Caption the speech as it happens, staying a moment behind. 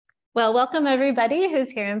Well, welcome everybody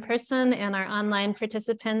who's here in person and our online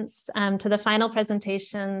participants to the final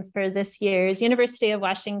presentation for this year's University of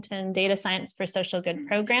Washington Data Science for Social Good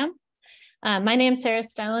program. My name is Sarah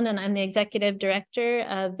Stone, and I'm the Executive Director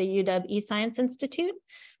of the UW eScience Institute,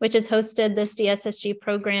 which has hosted this DSSG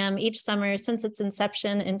program each summer since its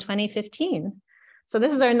inception in 2015. So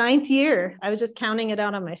this is our 9th year. I was just counting it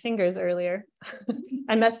out on my fingers earlier.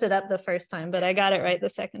 I messed it up the first time, but I got it right the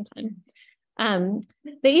second time. The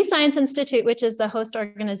eScience Institute, which is the host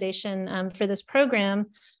organization for this program,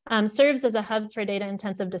 serves as a hub for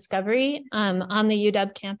data-intensive discovery on the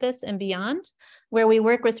UW campus and beyond, where we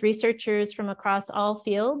work with researchers from across all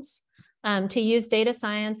fields to use data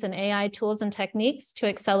science and AI tools and techniques to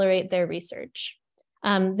accelerate their research.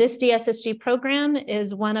 This DSSG program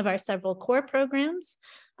is one of our several core programs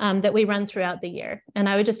that we run throughout the year. And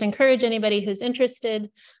I would just encourage anybody who's interested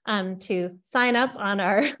to sign up on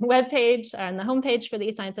our webpage, on the homepage for the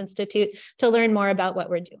eScience Institute, to learn more about what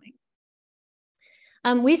we're doing.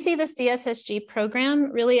 We see this DSSG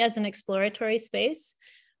program really as an exploratory space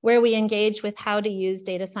where we engage with how to use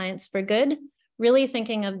data science for good, really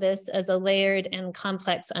thinking of this as a layered and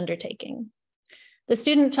complex undertaking. The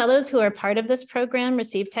student fellows who are part of this program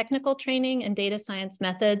receive technical training in data science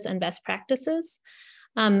methods and best practices.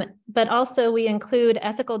 But also we include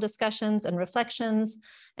ethical discussions and reflections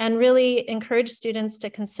and really encourage students to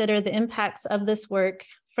consider the impacts of this work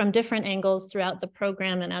from different angles throughout the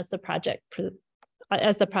program and as the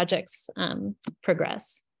projects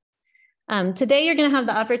progress. Today, you're going to have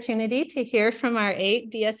the opportunity to hear from our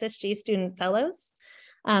 8 DSSG student fellows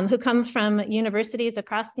who come from universities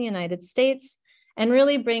across the United States and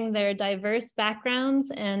really bring their diverse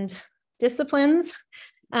backgrounds and disciplines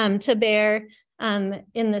to bear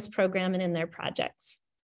in this program and in their projects.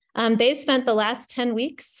 They spent the last 10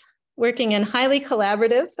 weeks working in highly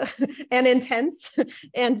collaborative and intense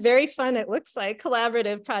and very fun, it looks like,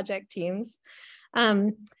 collaborative project teams.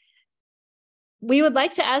 We would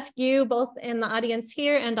like to ask you both in the audience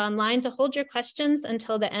here and online to hold your questions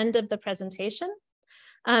until the end of the presentation.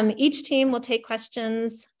 Each team will take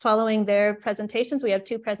questions following their presentations. We have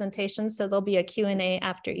 2 presentations, so there'll be a Q&A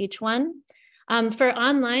after each one. For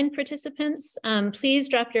online participants, please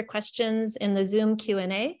drop your questions in the Zoom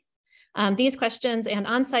Q&A. These questions and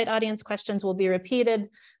on-site audience questions will be repeated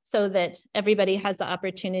so that everybody has the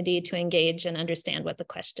opportunity to engage and understand what the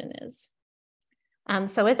question is.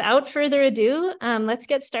 So without further ado, let's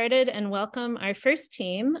get started and welcome our first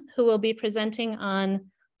team who will be presenting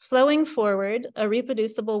on Flowing Forward, a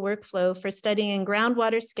reproducible workflow for studying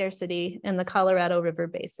groundwater scarcity in the Colorado River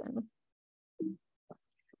Basin.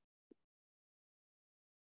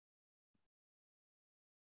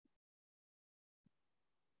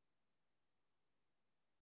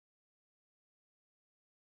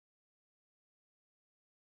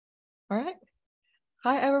 All right.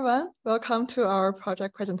 Hi, everyone. Welcome to our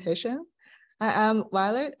project presentation. I am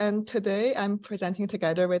Violet, and today I'm presenting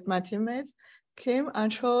together with my teammates, Kim,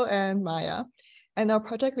 Ancho, and Maya. And our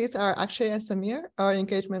project leads are Akshay and Samir. Our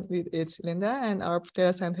engagement lead is Linda, and our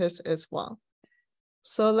data scientist is Wang.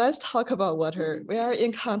 So let's talk about water. We are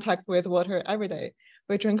in contact with water every day.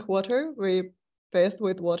 We drink water, we bathe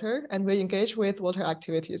with water, and we engage with water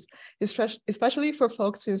activities, especially for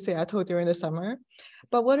folks in Seattle during the summer.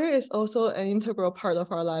 But water is also an integral part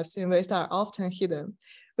of our lives in ways that are often hidden.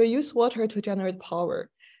 We use water to generate power.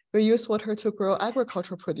 We use water to grow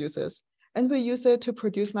agricultural produces, and we use it to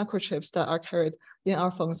produce microchips that are carried in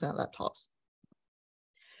our phones and laptops.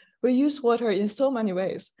 We use water in so many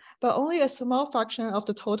ways, but only a small fraction of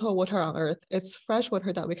the total water on Earth is fresh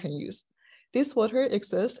water that we can use. This water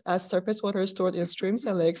exists as surface water stored in streams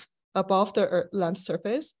and lakes above the land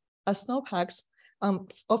surface, as snowpacks,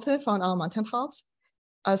 often found on mountaintops,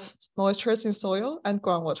 as moistures in soil, and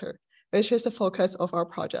groundwater, which is the focus of our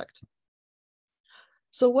project.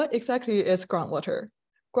 So what exactly is groundwater?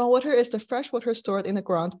 Groundwater is the fresh water stored in the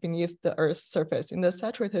ground beneath the Earth's surface in the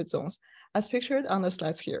saturated zones, as pictured on the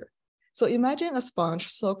slides here. So imagine a sponge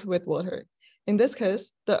soaked with water. In this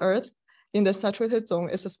case, the Earth in the saturated zone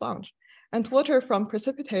is a sponge, and water from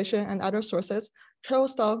precipitation and other sources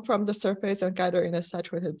travels down from the surface and gather in the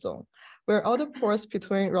saturated zone, where all the pores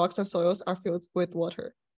between rocks and soils are filled with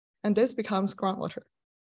water, and this becomes groundwater.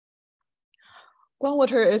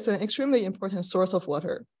 Groundwater is an extremely important source of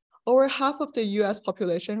water. Over half of the US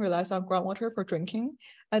population relies on groundwater for drinking,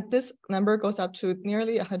 and this number goes up to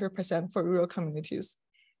nearly 100% for rural communities.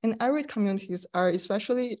 And arid communities are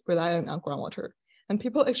especially reliant on groundwater, and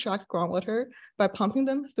people extract groundwater by pumping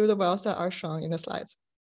them through the wells that are shown in the slides.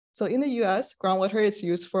 So in the US, groundwater is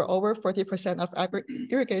used for over 40% of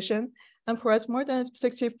irrigation and provides more than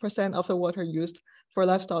 60% of the water used for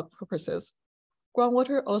livestock purposes.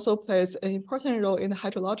 Groundwater also plays an important role in the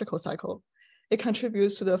hydrological cycle. It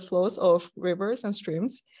contributes to the flows of rivers and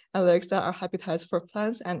streams and lakes that are habitats for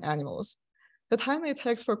plants and animals. The time it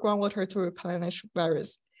takes for groundwater to replenish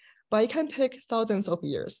varies, but it can take thousands of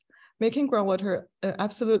years, making groundwater an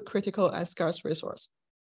absolute critical and scarce resource.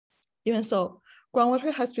 Even so,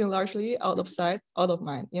 groundwater has been largely out of sight, out of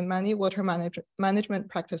mind in many water management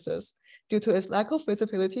practices due to its lack of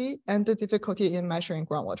visibility and the difficulty in measuring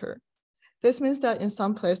groundwater. This means that in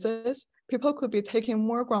some places, people could be taking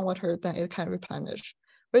more groundwater than it can replenish,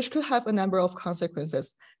 which could have a number of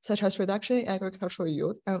consequences, such as reduction in agricultural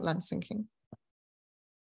yield and land sinking.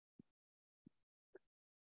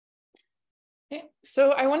 Okay,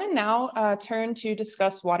 so I want to now turn to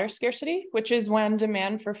discuss water scarcity, which is when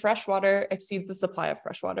demand for fresh water exceeds the supply of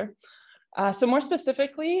fresh water. So more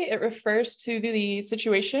specifically, it refers to the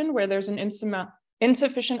situation where there's an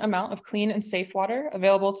insufficient amount of clean and safe water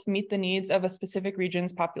available to meet the needs of a specific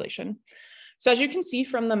region's population. So as you can see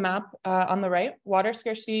from the map on the right, water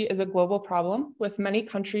scarcity is a global problem with many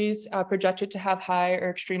countries projected to have high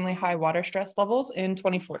or extremely high water stress levels in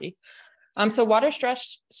 2040. So water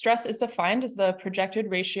stress is defined as the projected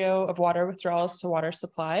ratio of water withdrawals to water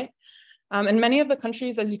supply. And many of the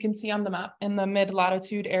countries, as you can see on the map in the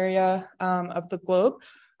mid-latitude area of the globe,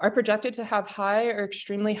 are projected to have high or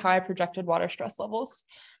extremely high projected water stress levels.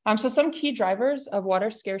 So some key drivers of water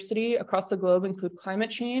scarcity across the globe include climate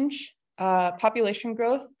change, population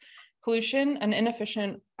growth, pollution, and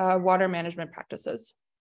inefficient water management practices.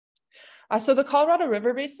 So the Colorado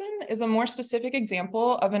River Basin is a more specific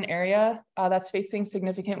example of an area that's facing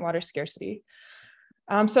significant water scarcity.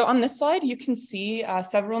 So on this slide, you can see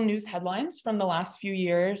several news headlines from the last few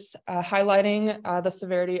years highlighting the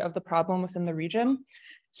severity of the problem within the region.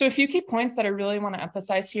 So a few key points that I really want to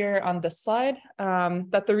emphasize here on this slide,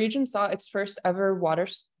 that the region saw its first ever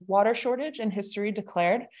water shortage in history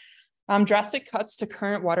declared. Drastic cuts to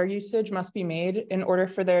current water usage must be made in order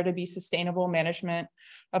for there to be sustainable management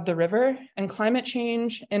of the river, and climate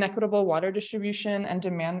change, inequitable water distribution, and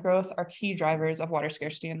demand growth are key drivers of water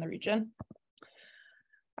scarcity in the region.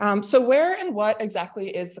 So where and what exactly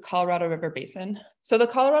is the Colorado River Basin? So the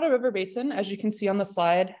Colorado River Basin, as you can see on the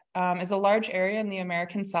slide, is a large area in the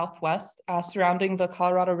American Southwest surrounding the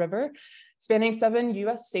Colorado River, spanning 7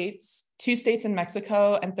 US states, 2 states in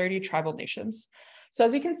Mexico, and 30 tribal nations. So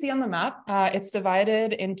as you can see on the map, it's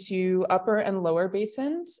divided into upper and lower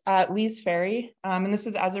basins at Lee's Ferry. And this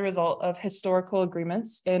is as a result of historical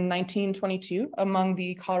agreements in 1922 among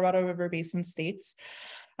the Colorado River Basin states.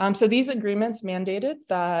 So these agreements mandated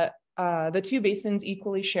that the 2 basins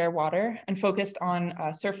equally share water and focused on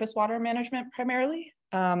surface water management primarily.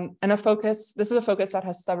 And this is a focus that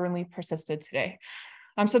has stubbornly persisted today.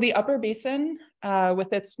 So the upper basin,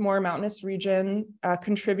 with its more mountainous region,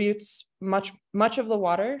 contributes much of the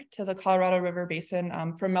water to the Colorado River Basin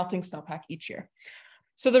from melting snowpack each year.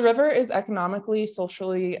 So the river is economically,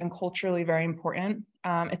 socially, and culturally very important.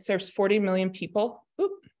 It serves 40 million people.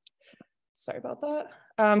 Sorry about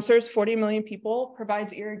that. Serves 40 million people,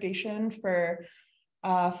 provides irrigation for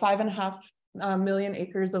 5.5 million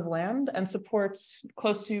acres of land, and supports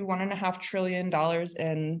close to $1.5 trillion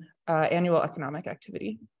in annual economic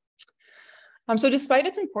activity. So despite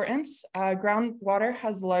its importance, groundwater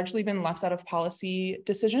has largely been left out of policy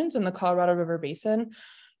decisions in the Colorado River Basin.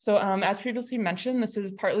 So as previously mentioned, this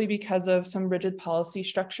is partly because of some rigid policy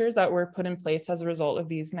structures that were put in place as a result of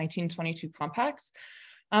these 1922 compacts.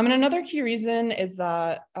 And another key reason is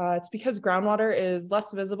that it's because groundwater is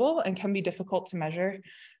less visible and can be difficult to measure.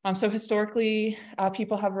 So historically,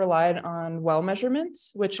 people have relied on well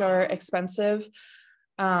measurements, which are expensive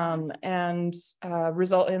and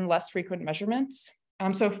result in less frequent measurements.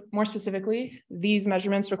 So more specifically, these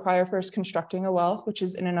measurements require first constructing a well, which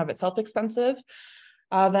is in and of itself expensive,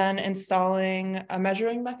 then installing a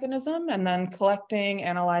measuring mechanism, and then collecting,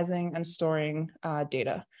 analyzing, and storing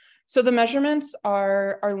data. So the measurements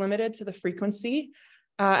are limited to the frequency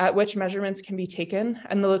at which measurements can be taken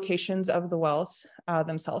and the locations of the wells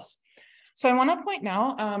themselves. So I want to point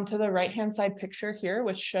now to the right-hand side picture here,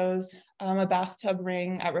 which shows a bathtub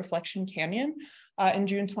ring at Reflection Canyon in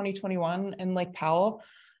June 2021 in Lake Powell,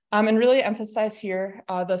 and really emphasize here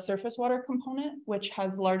the surface water component, which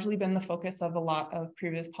has largely been the focus of a lot of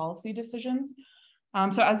previous policy decisions.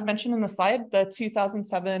 So as mentioned in the slide, the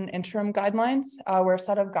 2007 interim guidelines were a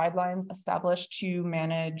set of guidelines established to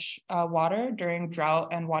manage water during drought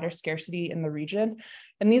and water scarcity in the region.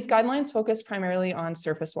 And these guidelines focus primarily on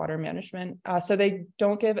surface water management. So they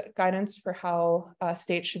don't give guidance for how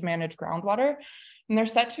states should manage groundwater. And they're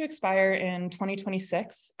set to expire in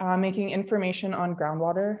 2026, making information on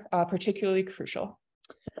groundwater particularly crucial.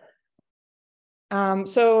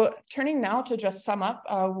 So turning now to just sum up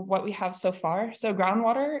what we have so far. So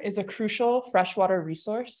groundwater is a crucial freshwater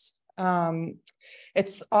resource.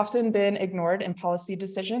 It's often been ignored in policy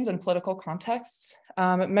decisions and political contexts.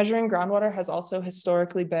 Measuring groundwater has also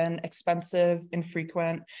historically been expensive,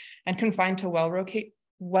 infrequent, and confined to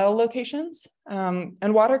well locations.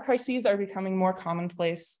 And water crises are becoming more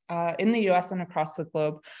commonplace in the US and across the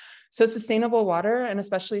globe. So sustainable water and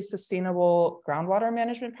especially sustainable groundwater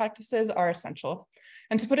management practices are essential.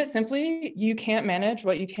 And to put it simply, you can't manage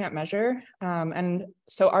what you can't measure. And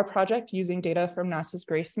so our project using data from NASA's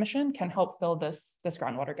GRACE mission can help fill this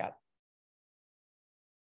groundwater gap.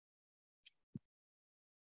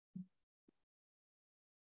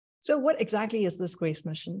 So what exactly is this GRACE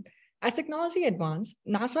mission? As technology advanced,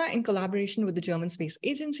 NASA, in collaboration with the German Space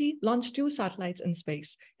Agency, launched 2 satellites in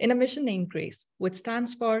space in a mission named GRACE, which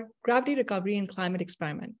stands for Gravity Recovery and Climate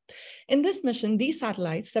Experiment. In this mission, these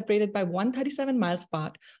satellites, separated by 137 miles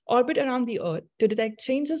apart, orbit around the Earth to detect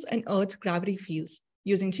changes in Earth's gravity fields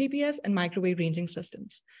using GPS and microwave ranging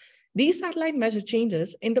systems. These satellites measure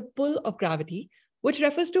changes in the pull of gravity, which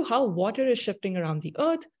refers to how water is shifting around the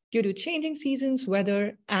Earth due to changing seasons,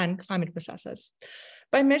 weather, and climate processes.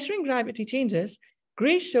 By measuring gravity changes,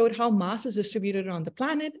 GRACE showed how mass is distributed around the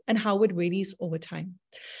planet and how it varies over time.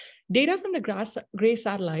 Data from the GRACE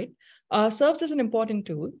satellite serves as an important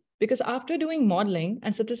tool because after doing modeling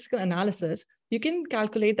and statistical analysis, you can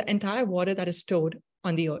calculate the entire water that is stored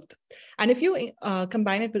on the Earth. And if you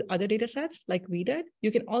combine it with other data sets like we did,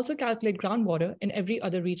 you can also calculate groundwater in every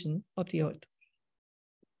other region of the Earth.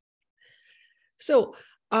 So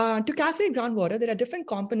to calculate groundwater, there are different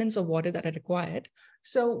components of water that are required.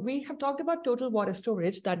 So we have talked about total water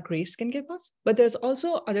storage that GRACE can give us, but there's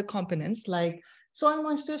also other components like soil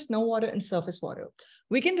moisture, snow water, and surface water.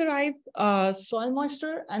 We can derive soil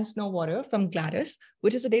moisture and snow water from GLADYS,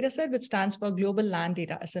 which is a data set which stands for Global Land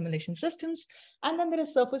Data Assimilation Systems. And then there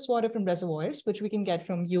is surface water from reservoirs, which we can get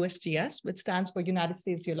from USGS, which stands for United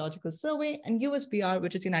States Geological Survey, and USBR,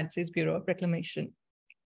 which is United States Bureau of Reclamation.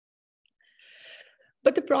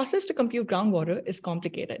 But the process to compute groundwater is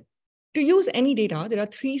complicated. To use any data, there are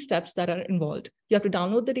 3 steps that are involved. You have to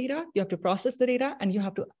download the data, you have to process the data, and you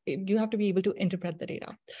have to be able to interpret the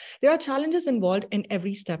data. There are challenges involved in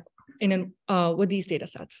every step with these data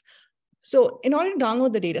sets. So in order to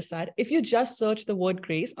download the data set, if you just search the word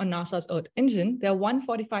GRACE on NASA's Earth Engine, there are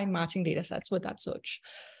 145 matching data sets with that search.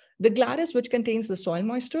 The GLADYS, which contains the soil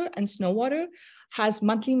moisture and snow water, has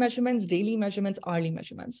monthly measurements, daily measurements, hourly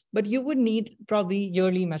measurements, but you would need probably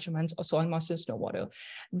yearly measurements of soil moisture, snow water.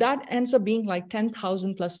 That ends up being like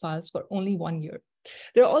 10,000 plus files for only 1 year.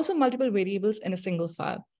 There are also multiple variables in a single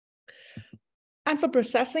file. And for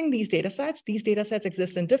processing these data sets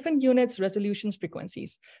exist in different units, resolutions,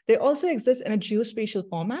 frequencies. They also exist in a geospatial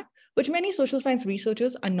format, which many social science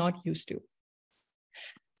researchers are not used to.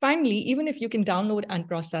 Finally, even if you can download and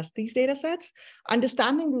process these data sets,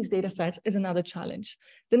 understanding these data sets is another challenge.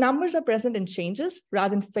 The numbers are present in changes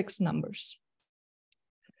rather than fixed numbers.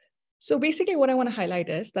 So basically what I want to highlight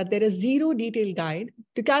is that there is zero detailed guide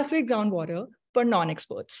to calculate groundwater for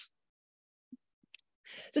non-experts.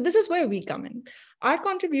 So this is where we come in. Our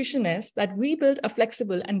contribution is that we built a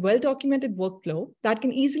flexible and well-documented workflow that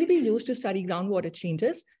can easily be used to study groundwater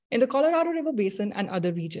changes in the Colorado River Basin and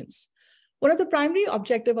other regions. One of the primary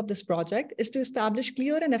objectives of this project is to establish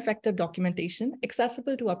clear and effective documentation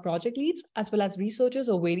accessible to our project leads, as well as researchers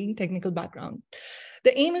of varying technical background.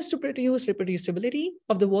 The aim is to produce reproducibility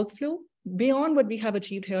of the workflow beyond what we have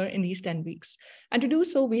achieved here in these 10 weeks. And to do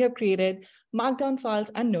so, we have created Markdown files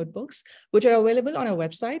and notebooks, which are available on our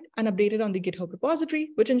website and updated on the GitHub repository,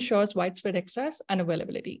 which ensures widespread access and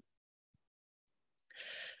availability.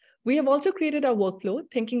 We have also created our workflow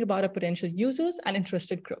thinking about our potential users and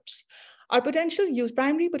interested groups. Our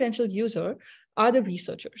primary potential user are the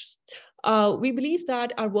researchers. We believe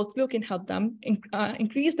that our workflow can help them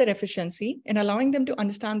increase their efficiency in allowing them to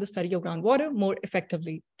understand the study of groundwater more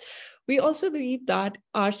effectively. We also believe that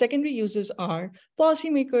our secondary users are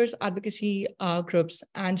policymakers, advocacy groups,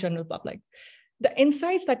 and general public. The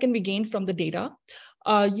insights that can be gained from the data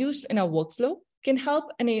used in our workflow can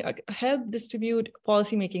help distribute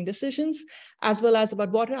policymaking decisions, as well as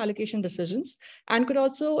about water allocation decisions, and could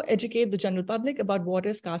also educate the general public about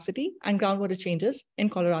water scarcity and groundwater changes in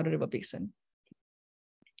Colorado River Basin.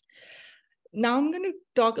 Now I'm going to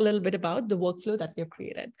talk a little bit about the workflow that we have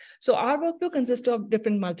created. So our workflow consists of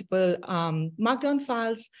different multiple markdown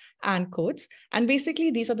files and codes. And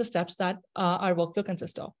basically, these are the steps that our workflow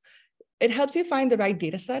consists of. It helps you find the right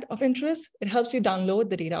data set of interest. It helps you download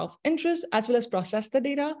the data of interest, as well as process the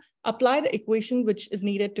data, apply the equation which is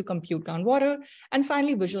needed to compute groundwater, and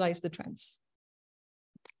finally visualize the trends.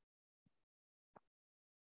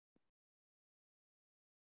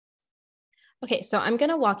 Okay, so I'm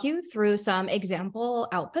going to walk you through some example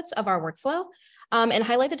outputs of our workflow and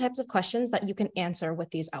highlight the types of questions that you can answer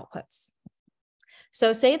with these outputs.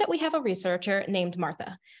 So say that we have a researcher named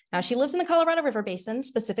Martha. Now she lives in the Colorado River Basin,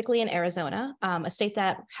 specifically in Arizona, a state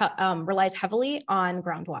that relies heavily on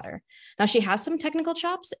groundwater. Now she has some technical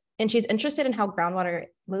chops and she's interested in how groundwater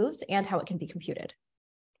moves and how it can be computed.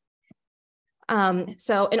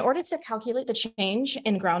 So in order to calculate the change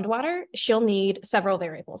in groundwater, she'll need several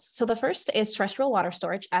variables. So the first is terrestrial water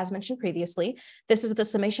storage, as mentioned previously. This is the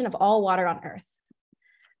summation of all water on Earth.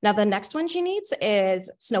 Now, the next one she needs is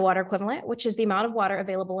snow water equivalent, which is the amount of water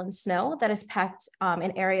available in snow that is packed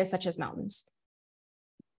in areas such as mountains.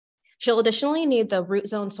 She'll additionally need the root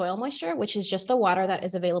zone soil moisture, which is just the water that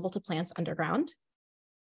is available to plants underground.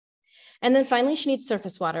 And then finally, she needs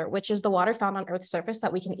surface water, which is the water found on Earth's surface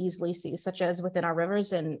that we can easily see, such as within our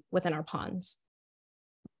rivers and within our ponds.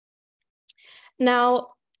 Now,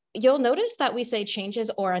 you'll notice that we say changes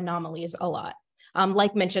or anomalies a lot,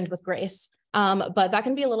 like mentioned with Grace, but that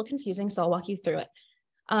can be a little confusing, so I'll walk you through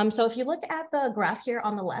it. So if you look at the graph here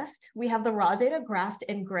on the left, we have the raw data graphed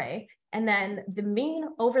in gray, and then the mean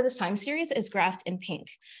over this time series is graphed in pink.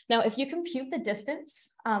 Now, if you compute the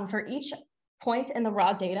distance for each point in the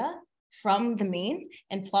raw data from the mean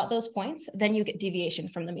and plot those points, then you get deviation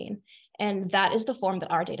from the mean. And that is the form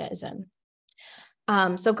that our data is in.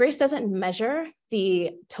 So Grace doesn't measure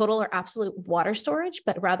the total or absolute water storage,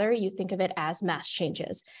 but rather you think of it as mass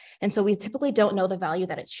changes. And so we typically don't know the value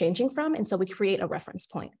that it's changing from, and so we create a reference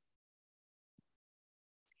point.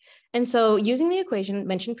 And so using the equation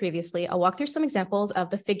mentioned previously, I'll walk through some examples of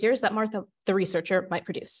the figures that Martha, the researcher, might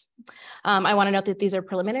produce. I want to note that these are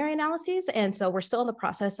preliminary analyses, and so we're still in the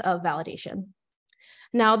process of validation.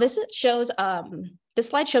 Now, this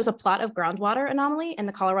slide shows a plot of groundwater anomaly in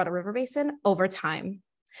the Colorado River Basin over time.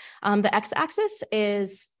 The x-axis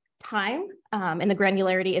is time, and the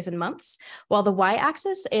granularity is in months, while the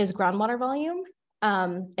y-axis is groundwater volume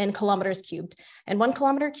in kilometers cubed. And 1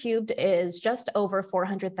 kilometer cubed is just over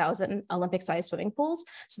 400,000 Olympic-sized swimming pools.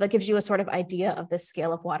 So that gives you a sort of idea of the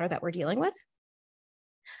scale of water that we're dealing with.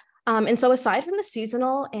 And so aside from the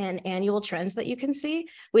seasonal and annual trends that you can see,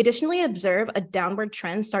 we additionally observe a downward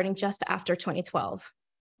trend starting just after 2012.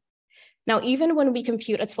 Now, even when we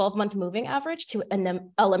compute a 12-month moving average to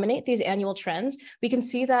eliminate these annual trends, we can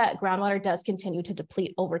see that groundwater does continue to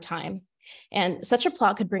deplete over time. And such a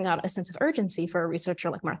plot could bring out a sense of urgency for a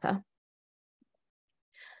researcher like Martha.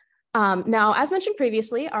 Now, as mentioned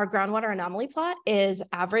previously, our groundwater anomaly plot is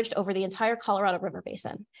averaged over the entire Colorado River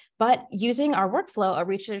Basin. But using our workflow,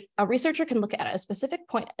 a researcher can look at a specific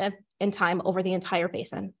point in time over the entire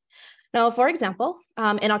basin. Now, for example,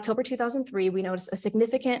 in October 2003, we noticed a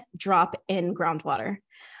significant drop in groundwater.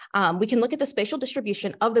 We can look at the spatial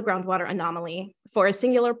distribution of the groundwater anomaly for a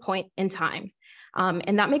singular point in time.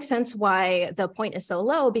 And that makes sense why the point is so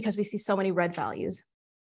low, because we see so many red values.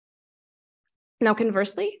 Now,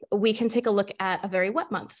 conversely, we can take a look at a very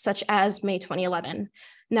wet month, such as May 2011.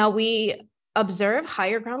 Now, we observe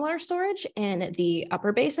higher groundwater storage in the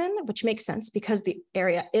upper basin, which makes sense because the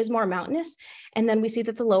area is more mountainous. And then we see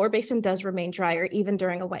that the lower basin does remain drier even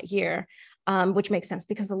during a wet year, which makes sense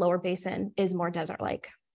because the lower basin is more desert-like.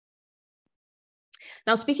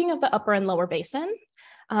 Now, speaking of the upper and lower basin,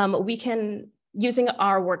 we can, using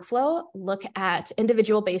our workflow, look at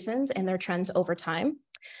individual basins and their trends over time.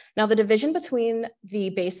 Now, the division between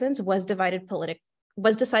the basins was decided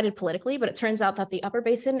politically, but it turns out that the upper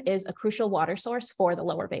basin is a crucial water source for the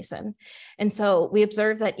lower basin. And so we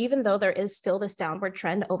observe that even though there is still this downward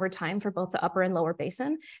trend over time for both the upper and lower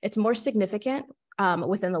basin, it's more significant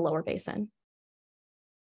within the lower basin.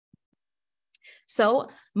 So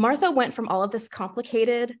Martha went from all of this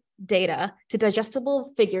complicated data to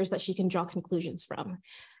digestible figures that she can draw conclusions from.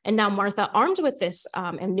 And now Martha, armed with this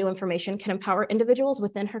and new information, can empower individuals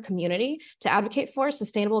within her community to advocate for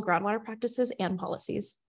sustainable groundwater practices and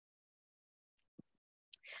policies.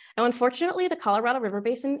 Now, unfortunately, the Colorado River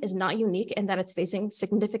Basin is not unique in that it's facing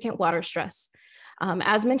significant water stress.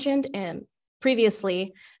 As mentioned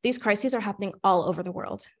previously, these crises are happening all over the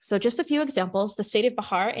world. So just a few examples, the state of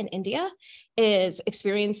Bihar in India is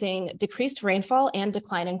experiencing decreased rainfall and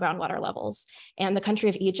decline in groundwater levels. And the country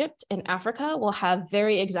of Egypt in Africa will have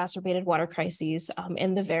very exacerbated water crises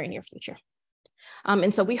in the very near future.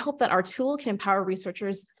 And so we hope that our tool can empower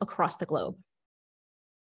researchers across the globe.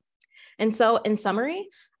 And so in summary,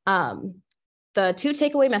 the two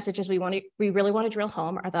takeaway messages we really want to drill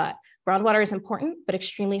home are that groundwater is important, but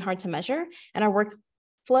extremely hard to measure. And our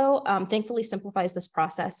workflow thankfully simplifies this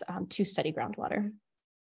process to study groundwater.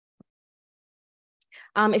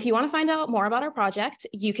 If you want to find out more about our project,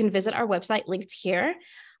 you can visit our website linked here.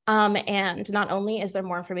 And not only is there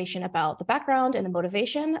more information about the background and the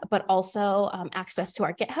motivation, but also access to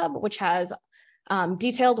our GitHub, which has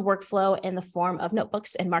detailed workflow in the form of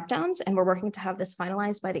notebooks and markdowns. And we're working to have this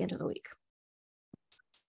finalized by the end of the week.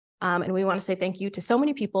 And we want to say thank you to so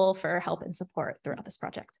many people for help and support throughout this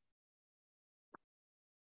project.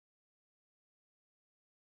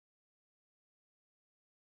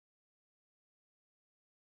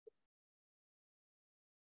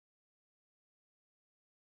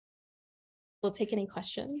 We'll take any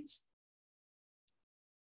questions.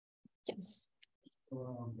 Yes.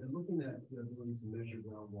 And looking at the ability to measure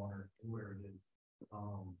groundwater and where it is,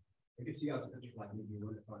 I guess you got a sense of like maybe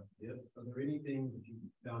notified dip. Are there anything that you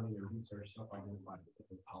found in your research to help identify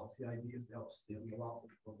the policy ideas to help stimulate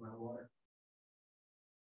for groundwater?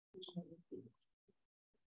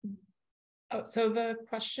 Oh, so the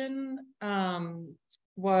question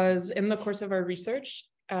was, in the course of our research,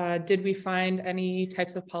 did we find any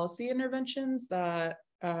types of policy interventions that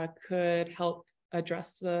could help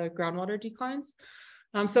address the groundwater declines?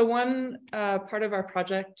 So one part of our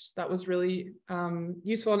project that was really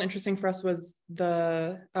useful and interesting for us was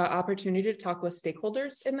the opportunity to talk with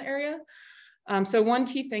stakeholders in the area. So one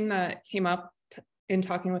key thing that came up in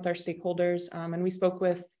talking with our stakeholders, and we spoke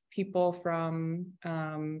with people from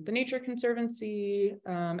the Nature Conservancy,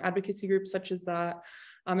 advocacy groups such as that,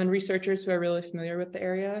 and researchers who are really familiar with the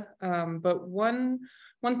area. But one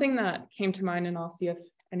thing that came to mind, and I'll see if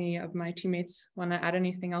any of my teammates want to add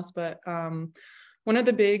anything else, but one of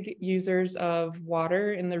the big users of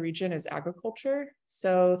water in the region is agriculture.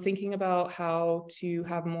 So thinking about how to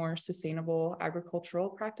have more sustainable agricultural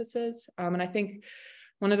practices. And I think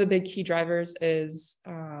one of the big key drivers is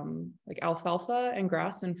like alfalfa and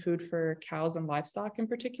grass and food for cows and livestock in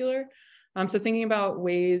particular. So thinking about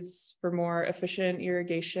ways for more efficient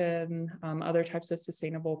irrigation, other types of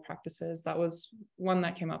sustainable practices, that was one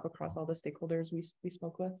that came up across all the stakeholders we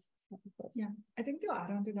spoke with. Yeah, I think to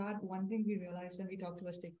add on to that, one thing we realized when we talked to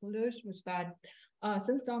our stakeholders was that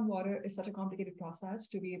since groundwater is such a complicated process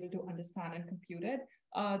to be able to understand and compute it,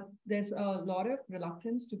 there's a lot of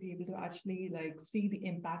reluctance to be able to actually like see the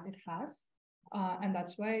impact it has. And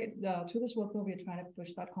that's why through this workflow, we're trying to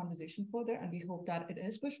push that conversation further, and we hope that it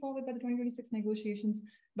is pushed forward by the 2026 negotiations.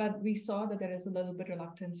 But we saw that there is a little bit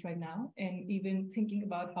reluctance right now in even thinking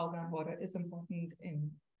about how groundwater is important in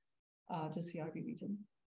the CRB region.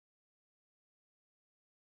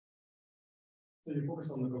 So you focus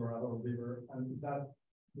on the Colorado River, and is that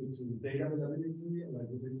due to data availability, like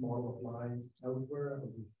with this model applied elsewhere, or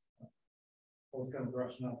this what's kind of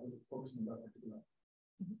rationale for focusing on that particular?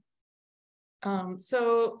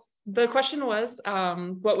 So the question was,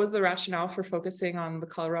 what was the rationale for focusing on the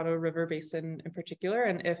Colorado River Basin in particular,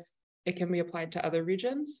 and if it can be applied to other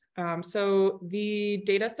regions? So the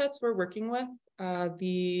data sets we're working with,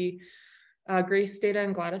 the GRACE data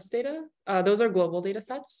and GLADIS data, those are global data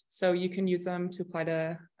sets. So you can use them to apply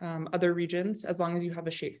to other regions as long as you have a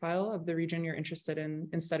shapefile of the region you're interested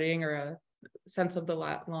in studying, or a sense of the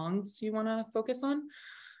longs you want to focus on.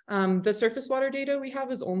 The surface water data we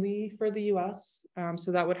have is only for the US,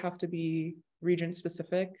 so that would have to be region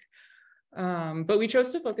specific. But we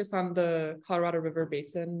chose to focus on the Colorado River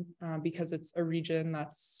Basin because it's a region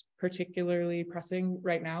that's particularly pressing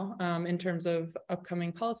right now in terms of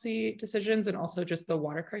upcoming policy decisions, and also just the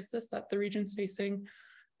water crisis that the region's facing,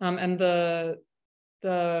 and the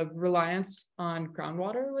reliance on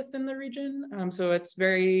groundwater within the region. So it's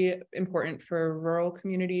very important for rural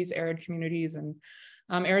communities, arid communities, and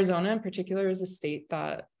Arizona in particular is a state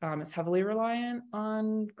that is heavily reliant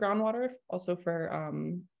on groundwater, also for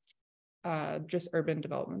just urban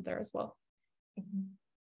development there as well. Mm-hmm.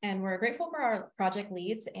 And we're grateful for our project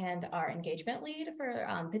leads and our engagement lead for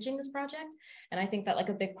pitching this project. And I think that like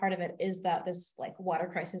a big part of it is that this like water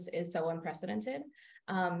crisis is so unprecedented,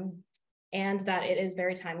 and that it is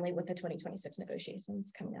very timely with the 2026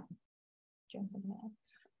 negotiations coming up. Do you want something to add?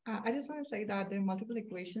 I just want to say that there are multiple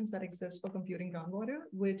equations that exist for computing groundwater,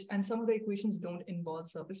 and some of the equations don't involve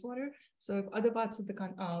surface water. So if other parts of the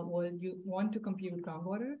world you want to compute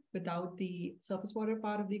groundwater without the surface water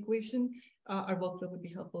part of the equation, our workflow would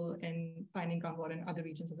be helpful in finding groundwater in other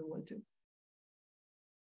regions of the world too.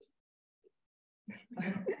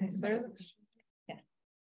 Yeah.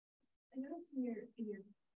 I noticed in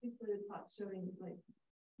your plots showing like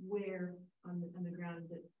where on the ground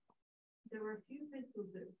that there were a few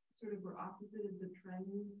pixels that sort of were opposite of the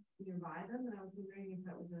trends nearby them, and I was wondering if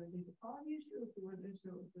that was a data quality issue or if there wasn't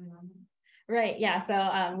sure what was going on. Right. Yeah.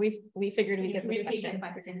 So we figured we'd get this question.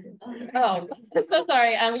 Oh, so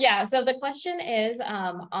sorry. Yeah. So the question is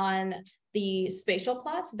on the spatial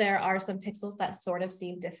plots, there are some pixels that sort of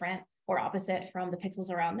seem different or opposite from the pixels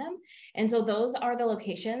around them. And so those are the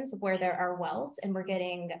locations where there are wells and we're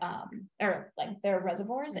getting, or like there are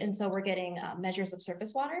reservoirs. And so we're getting measures of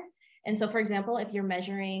surface water. And so, for example, if you're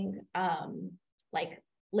measuring like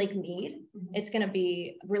Lake Mead, it's going to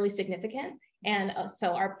be really significant. And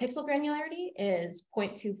so our pixel granularity is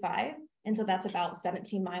 0.25. And so that's about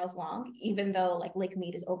 17 miles long, even though like Lake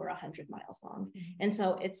Mead is over 100 miles long. And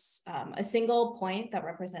so it's a single point that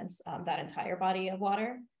represents that entire body of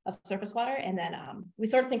water, of surface water. And then we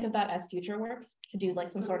sort of think of that as future work to do like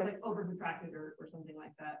some sort of like over contracted or something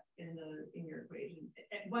like that in your equation.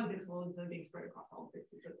 One pixel is being spread across all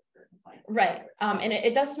pixels. Right. And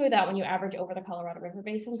it does smooth out when you average over the Colorado River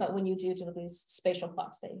Basin, but when you do these spatial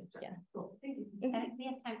plots, yeah. Cool. Thank you. We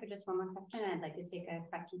have time for just one more question. I'd like to take a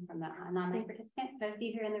question from the online participant. Those of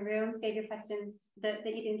you who are in the room, save your questions that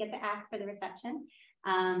you didn't get to ask for the reception.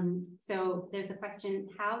 So there's a question: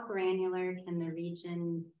 how granular can the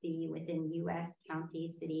region be within U.S.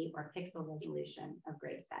 county, city, or pixel resolution of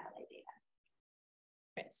GRACE satellite data?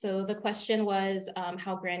 Right. So the question was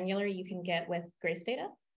how granular you can get with GRACE data?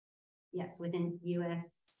 Yes, within U.S.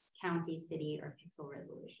 county, city, or pixel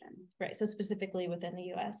resolution. Right, so specifically within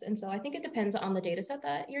the US. And so I think it depends on the data set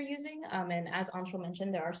that you're using. And as Anshul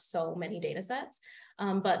mentioned, there are so many data sets,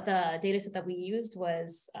 but the data set that we used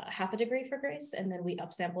was 1/2 degree for GRACE, and then we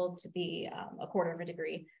upsampled to be 1/4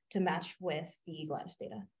 degree to match with the GLADIS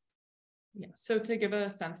data. Yeah, so to give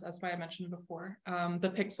a sense, as I mentioned before,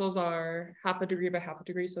 the pixels are 1/2 degree by 1/2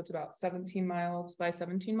 degree, so it's about 17 miles by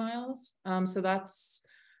 17 miles. So that's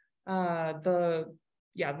the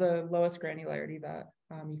lowest granularity that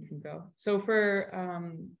you can go. So for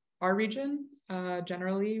our region,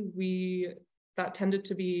 generally that tended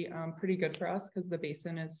to be pretty good for us because the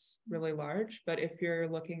basin is really large. But if you're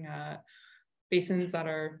looking at basins that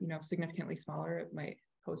are significantly smaller, it might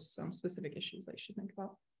pose some specific issues that you should think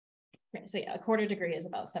about. Right, so yeah, 1/4 degree is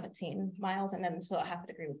about 17 miles, and then so 1/2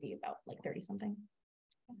 degree would be about like 30 something.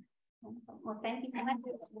 Well, thank you so much.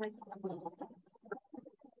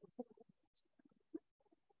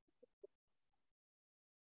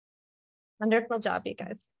 Wonderful job, you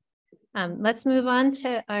guys. Let's move on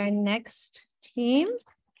to our next team.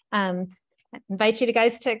 I invite you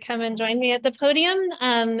guys to come and join me at the podium,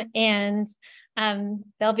 and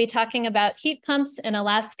they'll be talking about heat pumps in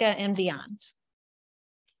Alaska and beyond.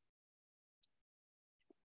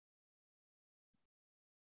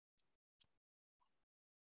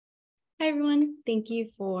 Hi, everyone. Thank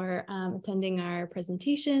you for attending our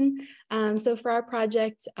presentation. So for our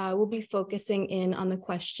project, we'll be focusing in on the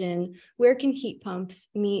question, where can heat pumps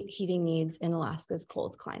meet heating needs in Alaska's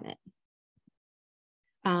cold climate?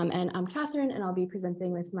 And I'm Catherine, and I'll be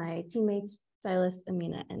presenting with my teammates, Silas,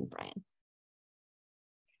 Amina, and Brian.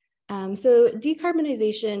 So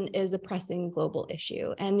decarbonization is a pressing global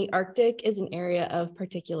issue, and the Arctic is an area of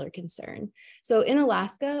particular concern. So in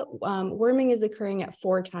Alaska, warming is occurring at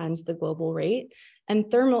 4 times the global rate, and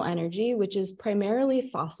thermal energy, which is primarily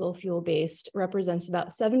fossil fuel based, represents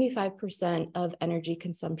about 75% of energy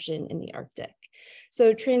consumption in the Arctic.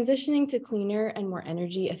 So transitioning to cleaner and more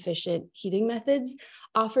energy efficient heating methods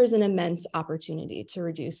offers an immense opportunity to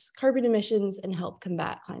reduce carbon emissions and help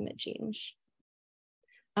combat climate change.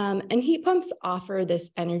 And heat pumps offer this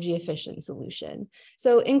energy efficient solution.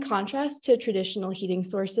 So in contrast to traditional heating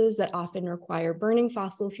sources that often require burning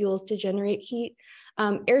fossil fuels to generate heat,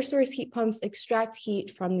 air source heat pumps extract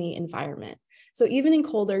heat from the environment. So even in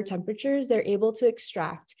colder temperatures, they're able to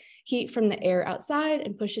extract heat from the air outside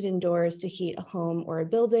and push it indoors to heat a home or a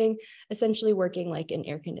building, essentially working like an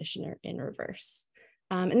air conditioner in reverse.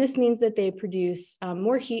 And this means that they produce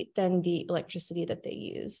more heat than the electricity that they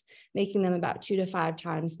use, making them about 2 to 5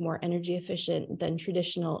 times more energy efficient than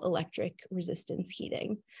traditional electric resistance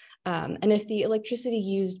heating. And if the electricity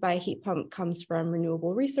used by a heat pump comes from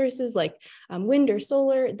renewable resources like wind or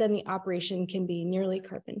solar, then the operation can be nearly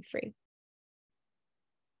carbon free.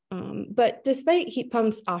 But despite heat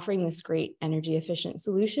pumps offering this great energy efficient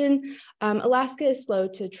solution, Alaska is slow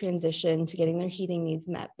to transition to getting their heating needs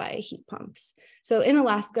met by heat pumps. So in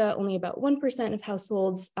Alaska, only about 1% of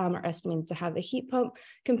households are estimated to have a heat pump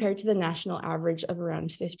compared to the national average of around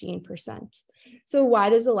 15%. So why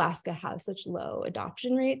does Alaska have such low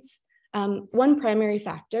adoption rates? One primary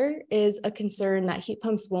factor is a concern that heat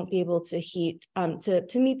pumps won't be able to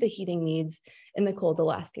to meet the heating needs in the cold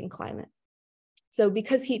Alaskan climate. So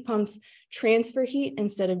because heat pumps transfer heat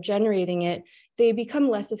instead of generating it, they become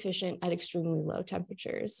less efficient at extremely low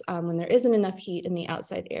temperatures when there isn't enough heat in the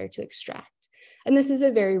outside air to extract. And this is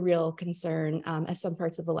a very real concern, as some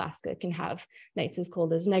parts of Alaska can have nights as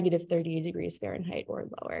cold as -30 degrees Fahrenheit or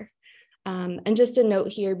lower. And just a note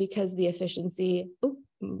here, because the efficiency,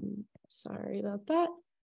 sorry about that.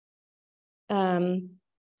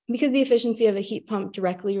 Because the efficiency of a heat pump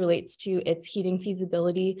directly relates to its heating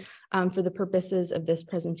feasibility, for the purposes of this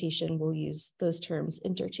presentation, we'll use those terms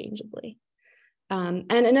interchangeably.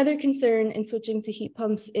 And another concern in switching to heat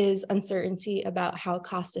pumps is uncertainty about how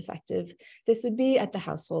cost effective this would be at the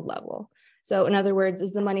household level. So in other words,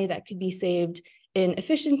 is the money that could be saved in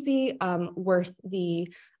efficiency worth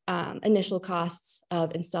the initial costs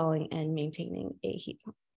of installing and maintaining a heat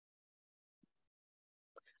pump?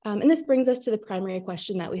 And this brings us to the primary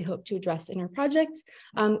question that we hope to address in our project.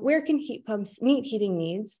 Where can heat pumps meet heating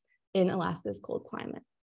needs in Alaska's cold climate?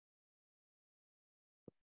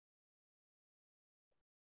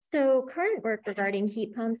 So current work regarding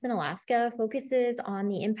heat pumps in Alaska focuses on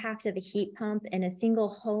the impact of a heat pump in a single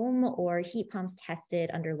home or heat pumps tested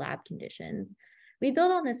under lab conditions. We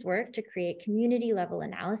build on this work to create community level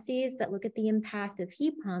analyses that look at the impact of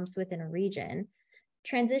heat pumps within a region.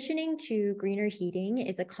 Transitioning to greener heating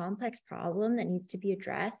is a complex problem that needs to be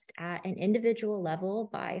addressed at an individual level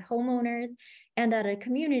by homeowners and at a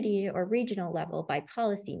community or regional level by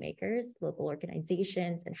policymakers, local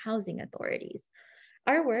organizations, and housing authorities.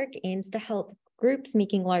 Our work aims to help groups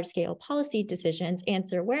making large-scale policy decisions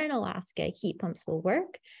answer where in Alaska heat pumps will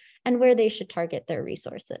work and where they should target their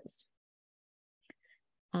resources.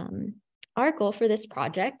 Our goal for this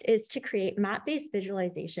project is to create map-based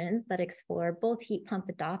visualizations that explore both heat pump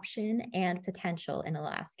adoption and potential in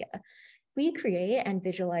Alaska. We create and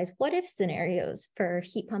visualize what-if scenarios for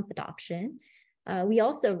heat pump adoption. We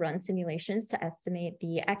also run simulations to estimate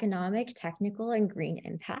the economic, technical, and green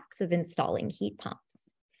impacts of installing heat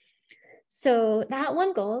pumps. So that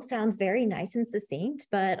one goal sounds very nice and succinct,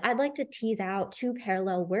 but I'd like to tease out two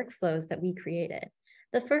parallel workflows that we created.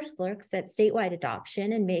 The first looks at statewide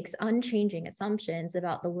adoption and makes unchanging assumptions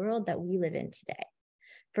about the world that we live in today.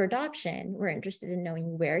 For adoption, we're interested in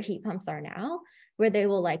knowing where heat pumps are now, where they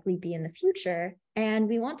will likely be in the future, and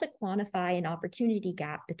we want to quantify an opportunity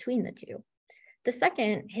gap between the two. The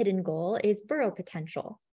second hidden goal is borough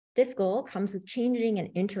potential. This goal comes with changing and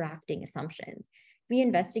interacting assumptions. We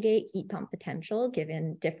investigate heat pump potential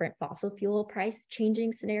given different fossil fuel price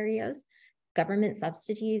changing scenarios, government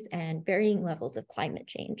subsidies, and varying levels of climate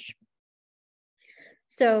change.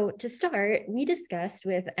 So to start, we discussed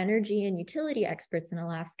with energy and utility experts in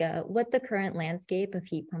Alaska what the current landscape of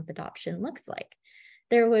heat pump adoption looks like.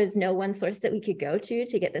 There was no one source that we could go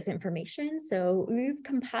to get this information, so we've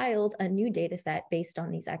compiled a new data set based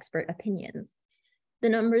on these expert opinions. The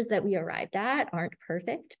numbers that we arrived at aren't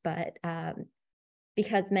perfect, but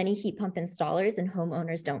because many heat pump installers and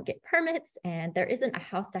homeowners don't get permits and there isn't a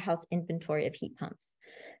house-to-house inventory of heat pumps.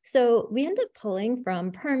 So we end up pulling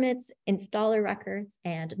from permits, installer records,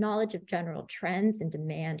 and knowledge of general trends and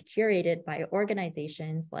demand curated by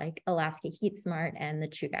organizations like Alaska Heat Smart and the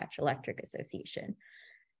Chugach Electric Association.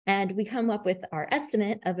 And we come up with our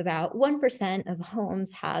estimate of about 1% of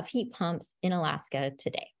homes have heat pumps in Alaska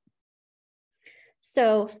today.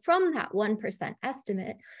 So from that 1%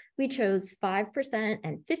 estimate, we chose 5%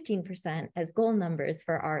 and 15% as goal numbers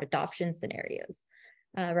for our adoption scenarios.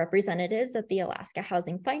 Representatives at the Alaska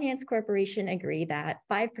Housing Finance Corporation agree that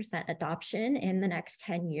 5% adoption in the next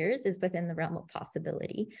 10 years is within the realm of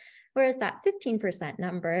possibility, whereas that 15%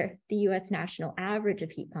 number, the US national average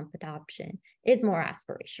of heat pump adoption, is more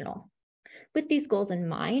aspirational. With these goals in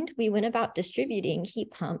mind, we went about distributing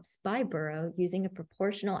heat pumps by borough using a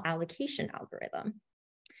proportional allocation algorithm.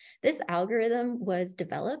 This algorithm was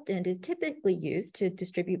developed and is typically used to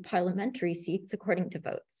distribute parliamentary seats according to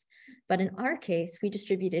votes. But in our case, we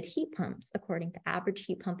distributed heat pumps according to average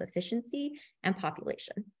heat pump efficiency and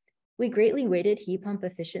population. We greatly weighted heat pump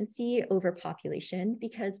efficiency over population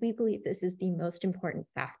because we believe this is the most important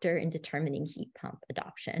factor in determining heat pump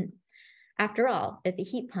adoption. After all, if a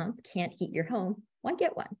heat pump can't heat your home, why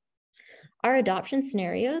get one? Our adoption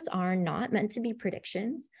scenarios are not meant to be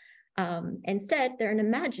predictions. Instead, they're an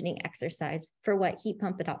imagining exercise for what heat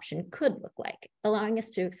pump adoption could look like, allowing us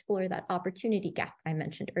to explore that opportunity gap I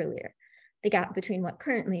mentioned earlier, the gap between what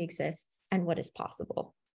currently exists and what is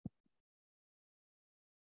possible.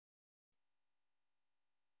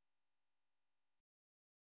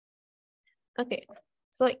 Okay,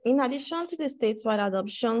 so in addition to the statewide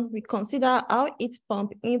adoption, we consider how heat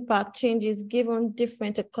pump impact changes given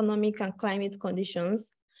different economic and climate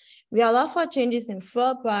conditions. We allow for changes in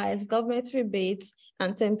fuel price, government rebates,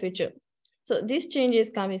 and temperature. So these changes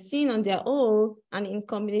can be seen on their own and in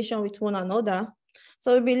combination with one another.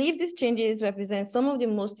 So we believe these changes represent some of the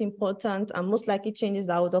most important and most likely changes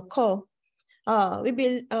that would occur.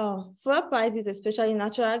 Fuel prices, especially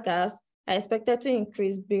natural gas, are expected to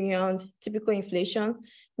increase beyond typical inflation.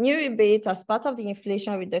 New rebates as part of the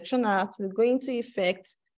Inflation Reduction Act will go into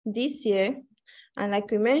effect this year. And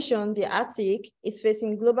like we mentioned, the Arctic is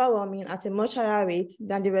facing global warming at a much higher rate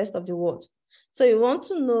than the rest of the world. So you want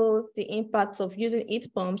to know the impacts of using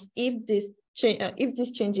heat pumps if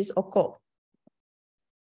these changes occur.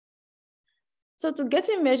 So to get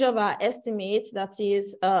a measure of our estimate, that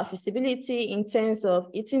is feasibility in terms of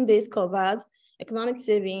heating days covered, economic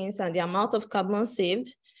savings, and the amount of carbon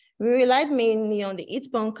saved, we relied mainly on the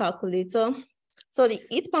heat pump calculator. So the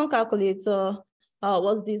heat pump calculator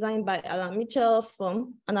was designed by Alan Mitchell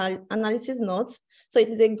from Analysis Notes. So it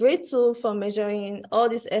is a great tool for measuring all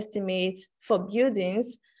these estimates for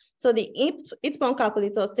buildings. So the heat pump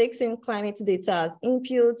calculator takes in climate data as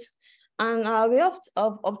input. And our way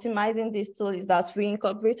of optimizing this tool is that we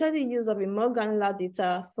incorporated the use of a more granular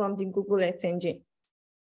data from the Google Earth engine.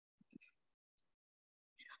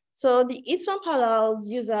 So the heat pump allows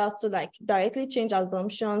users to directly change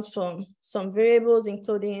assumptions from some variables,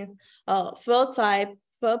 including fuel type,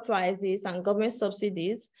 fuel prices, and government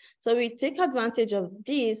subsidies. So we take advantage of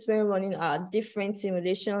this when running our different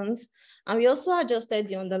simulations. And we also adjusted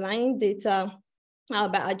the underlying data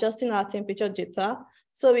by adjusting our temperature data.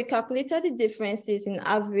 So we calculated the differences in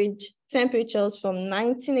average temperatures from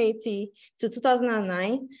 1980 to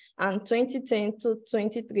 2009 and 2010 to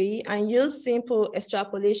 23 and used simple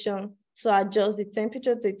extrapolation to adjust the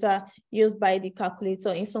temperature data used by the calculator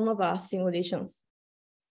in some of our simulations.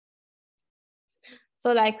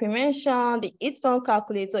 So like we mentioned, the heat pump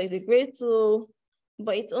calculator is a great tool,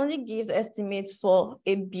 but it only gives estimates for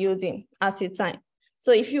a building at a time.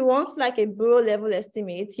 So if you want a borough level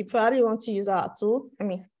estimate, you probably want to use our tool. I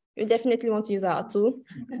mean, you definitely want to use our tool.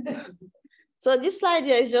 So this slide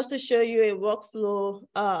here is just to show you a workflow,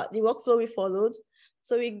 the workflow we followed.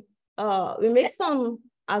 So we make some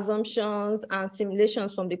assumptions and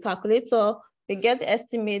simulations from the calculator. We get the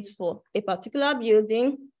estimates for a particular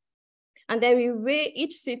building, and then we weigh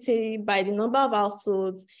each city by the number of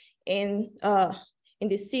households in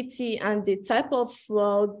the city and the type of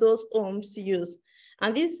fuel those homes use.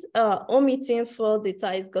 And this home heating fuel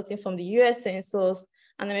data is gotten from the US Census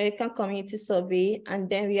and American Community Survey, and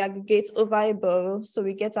then we aggregate over a borough, so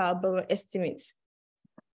we get our borough estimates.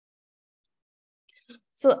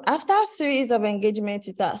 So after a series of engagement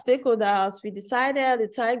with our stakeholders, we decided the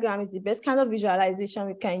diagram is the best kind of visualization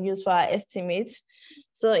we can use for our estimates.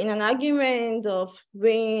 So in an argument of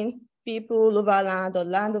weighing people over land or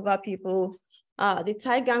land over people, the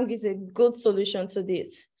diagram gives a good solution to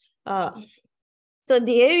this. So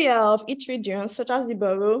the area of each region, such as the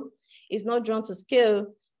borough, is not drawn to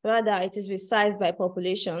scale, rather it is resized by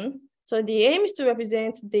population. So the aim is to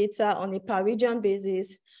represent data on a per region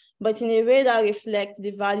basis, but in a way that reflects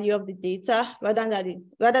the value of the data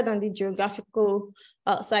rather than the geographical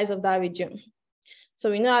size of that region.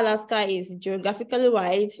 So we know Alaska is geographically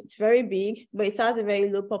wide, it's very big, but it has a very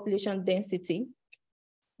low population density.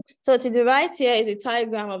 So to the right here is a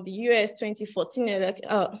diagram of the US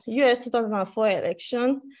 2004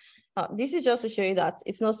 election. This is just to show you that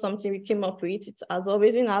it's not something we came up with. It has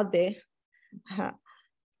always been out there.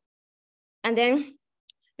 And then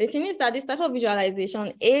the thing is that this type of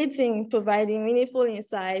visualization aids in providing meaningful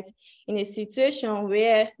insight in a situation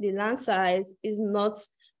where the land size is not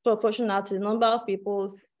proportional to the number of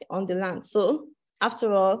people on the land. So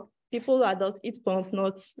after all, people adopt heat pump,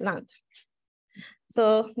 not land.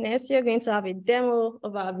 So next, you're going to have a demo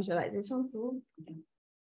of our visualization tool.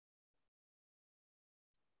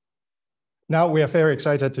 Now we are very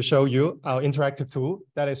excited to show you our interactive tool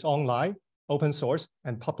that is online, open source,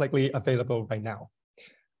 and publicly available right now.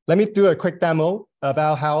 Let me do a quick demo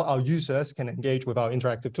about how our users can engage with our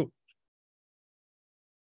interactive tool.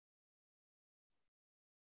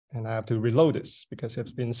 And I have to reload this because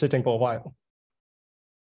it's been sitting for a while.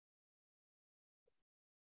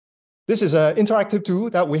 This is an interactive tool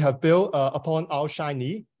that we have built upon our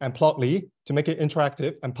Shiny and Plotly to make it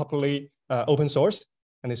interactive and publicly open source.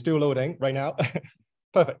 And it's still loading right now.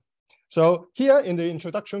 Perfect. So here in the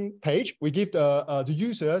introduction page, we give the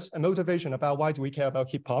users a motivation about why do we care about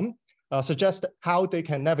heat pump, suggest how they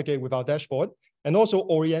can navigate with our dashboard, and also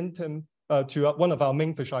orient them to one of our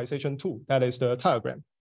main visualization tool, that is the diagram.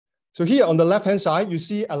 So here on the left-hand side, you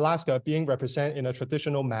see Alaska being represented in a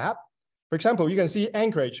traditional map. For example, you can see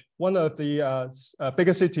Anchorage, one of the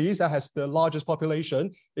biggest cities that has the largest population,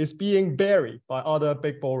 is being buried by other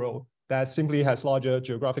big borough that simply has larger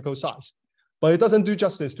geographical size. But it doesn't do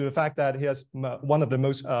justice to the fact that it has one of the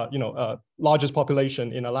most largest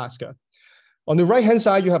population in Alaska. On the right-hand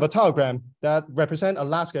side, you have a diagram that represents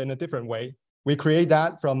Alaska in a different way. We create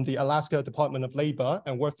that from the Alaska Department of Labor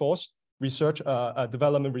and Workforce Research,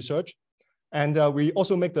 Development Research. And we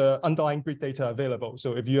also make the underlying grid data available.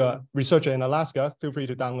 So if you're a researcher in Alaska, feel free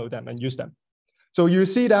to download them and use them. So you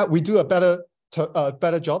see that we do a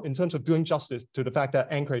better job in terms of doing justice to the fact that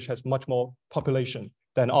Anchorage has much more population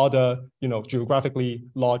than other geographically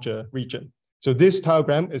larger region. So this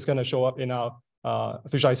diagram is going to show up in our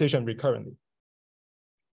visualization recurrently.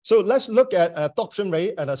 So let's look at adoption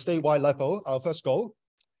rate at a statewide level, our first goal.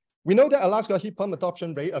 We know that Alaska heat pump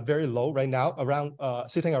adoption rate are very low right now, around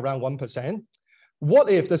sitting around 1%. What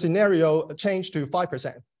if the scenario changed to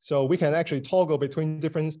 5%? So we can actually toggle between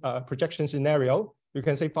different projection scenario. You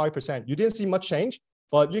can say 5%. You didn't see much change,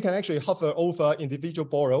 but you can actually hover over individual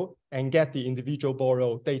borough and get the individual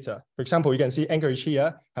borough data. For example, you can see Anchorage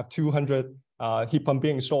here have 200 heat pump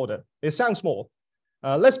being installed. It sounds small.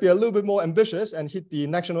 Let's be a little bit more ambitious and hit the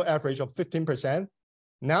national average of 15%.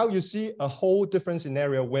 Now you see a whole different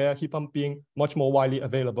scenario where heat pump being much more widely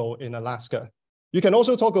available in Alaska. You can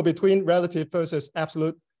also toggle between relative versus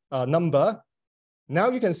absolute number.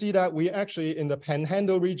 Now you can see that we actually in the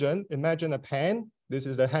Panhandle region, imagine a pan, this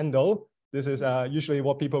is the handle. This is usually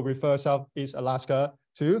what people refer Southeast Alaska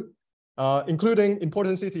to, including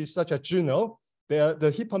important cities such as Juneau.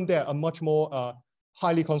 The heat pump there are much more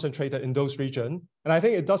highly concentrated in those regions. And I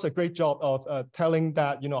think it does a great job of telling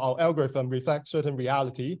that our algorithm reflects certain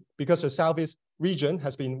reality, because the Southeast region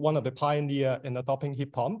has been one of the pioneers in adopting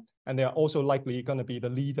heat pump, and they are also likely going to be the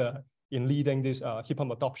leader in leading this heat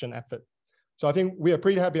pump adoption effort. So I think we are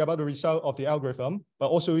pretty happy about the result of the algorithm, but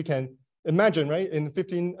also we can imagine, right, in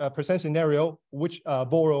 15% scenario, which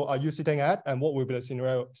borough are you sitting at and what will the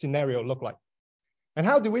scenario look like? And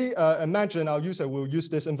how do we imagine our user will use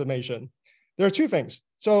this information? There are two things.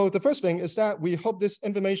 So the first thing is that we hope this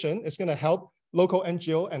information is going to help local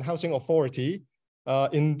NGO and housing authority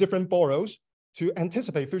in different boroughs to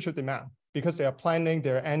anticipate future demand, because they are planning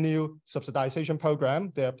their annual subsidization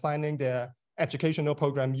program, they are planning their educational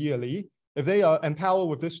program yearly. If they are empowered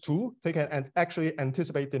with this tool, they can actually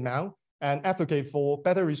anticipate demand and advocate for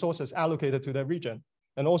better resources allocated to their region,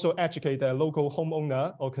 and also educate their local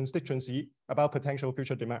homeowner or constituency about potential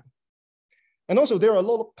future demand. And also there are a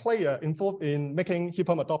lot of players involved in making heat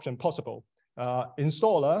pump adoption possible.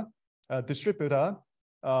 Installer, distributor,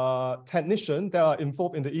 technician that are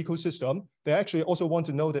involved in the ecosystem, they actually also want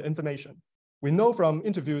to know the information. We know from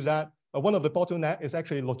interviews that one of the bottlenecks is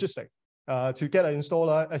actually logistic. To get a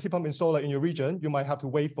heat pump installer in your region, you might have to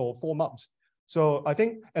wait for 4 months. So I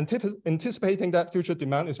think anticipating that future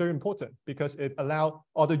demand is very important, because it allows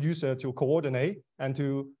other users to coordinate and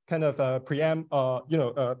to kind of preempt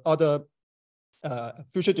other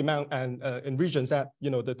future demand and in regions that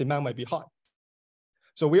the demand might be high.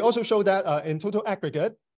 So we also show that in total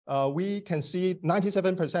aggregate, we can see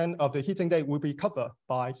 97% of the heating day will be covered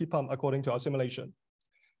by heat pump according to our simulation.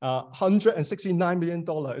 $169 million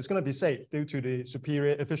is going to be saved due to the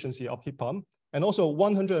superior efficiency of heat pump. And also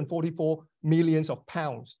 144 million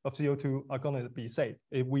pounds of CO2 are going to be saved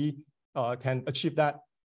if we can achieve that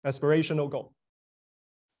aspirational goal.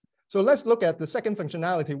 So let's look at the second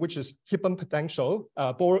functionality, which is heat pump potential,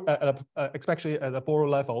 especially at a borough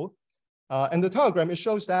level. And the diagram, it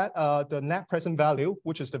shows that the net present value,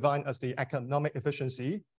 which is defined as the economic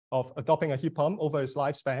efficiency of adopting a heat pump over its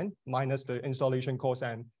lifespan, minus the installation cost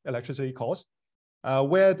and electricity cost,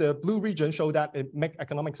 where the blue region show that it makes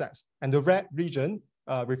economic sense, and the red region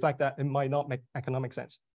reflect that it might not make economic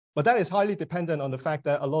sense. But that is highly dependent on the fact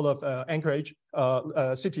that a lot of Anchorage,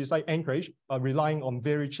 cities like Anchorage are relying on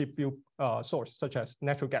very cheap fuel source, such as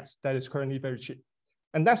natural gas, that is currently very cheap.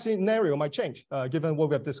 And that scenario might change, given what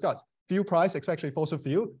we have discussed. Fuel price, especially fossil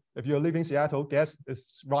fuel, if you're living in Seattle, gas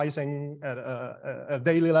is rising at a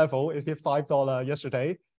daily level. It hit $5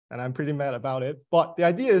 yesterday, and I'm pretty mad about it. But the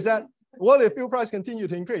idea is that, what if fuel price continue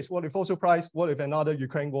to increase? What if fossil price, what if another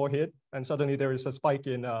Ukraine war hit, and suddenly there is a spike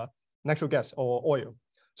in natural gas or oil?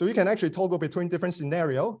 So you can actually toggle between different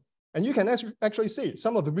scenarios, and you can actually see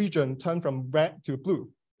some of the region turn from red to blue.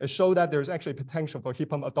 It shows that there's actually potential for heat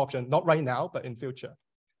pump adoption, not right now, but in future.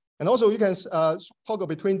 And also you can toggle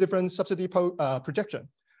between different subsidy projection.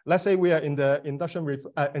 Let's say we are in the Inflation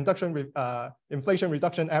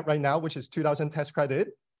Reduction Act right now, which is 2,000 tax credit.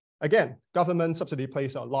 Again, government subsidy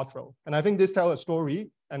plays a large role. And I think this tells a story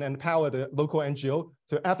and empower the local NGO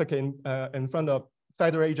to advocate in front of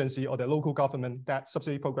federal agency or the local government that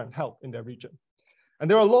subsidy program help in their region. And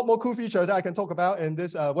there are a lot more cool features that I can talk about in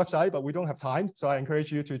this website, but we don't have time. So I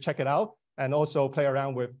encourage you to check it out and also play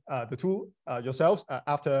around with the tool yourselves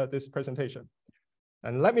after this presentation.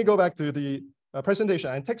 And let me go back to the presentation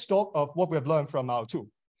and take stock of what we have learned from our tool.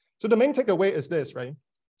 So the main takeaway is this, right?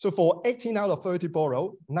 So for 18 out of 30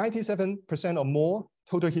 borough, 97% or more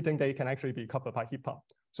total heating day can actually be covered by heat pump.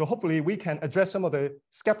 So hopefully we can address some of the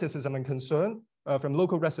skepticism and concern from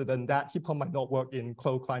local residents that heat pump might not work in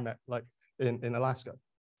cold climate like in Alaska.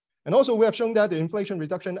 And also we have shown that the Inflation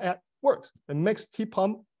Reduction Act works. It makes heat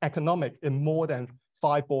pump economic in more than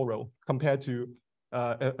 5 borough compared to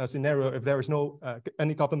a scenario if there is no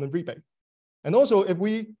any government rebate. And also if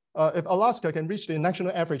Alaska can reach the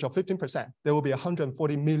national average of 15%, there will be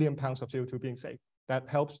 140 million pounds of CO2 being saved. That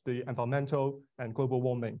helps the environmental and global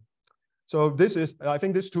warming. So this is, I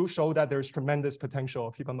think this tool shows that there's tremendous potential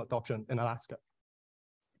of heat pump adoption in Alaska.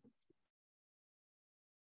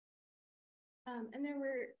 And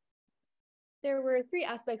there were 3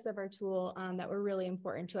 aspects of our tool that were really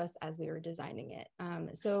important to us as we were designing it.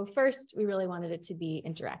 So first, we really wanted it to be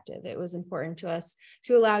interactive. It was important to us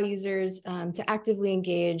to allow users to actively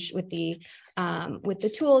engage with the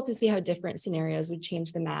tool to see how different scenarios would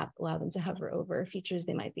change the map, allow them to hover over features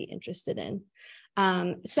they might be interested in.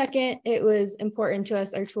 Second, it was important to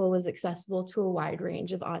us, our tool was accessible to a wide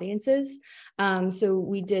range of audiences. So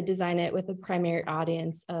we did design it with a primary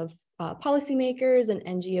audience of policymakers and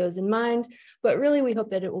NGOs in mind, but really we hope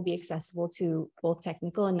that it will be accessible to both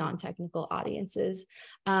technical and non-technical audiences.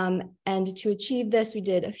 And to achieve this, we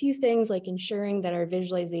did a few things like ensuring that our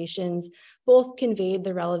visualizations both conveyed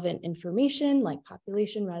the relevant information like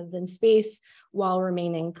population rather than space, while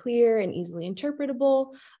remaining clear and easily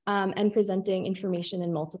interpretable, and presenting information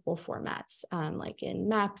in multiple formats, like in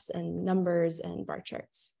maps and numbers and bar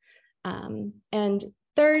charts. And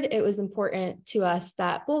third, it was important to us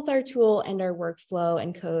that both our tool and our workflow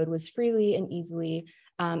and code was freely and easily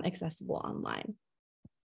accessible online.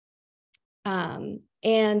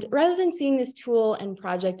 And rather than seeing this tool and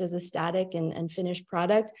project as a static and finished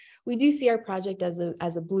product, we do see our project as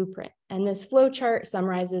a blueprint. And this flow chart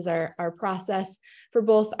summarizes our process for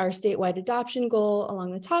both our statewide adoption goal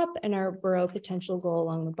along the top and our borough potential goal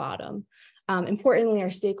along the bottom. Importantly, our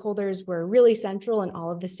stakeholders were really central in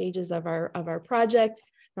all of the stages of our project,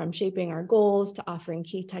 from shaping our goals to offering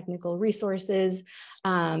key technical resources,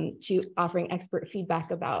 to offering expert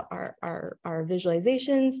feedback about our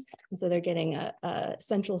visualizations. And so they're getting a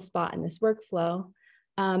central spot in this workflow.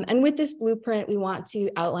 And with this blueprint, we want to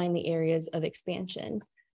outline the areas of expansion.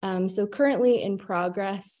 So currently in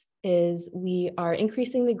progress is we are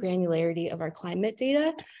increasing the granularity of our climate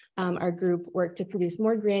data. Our group worked to produce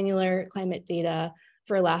more granular climate data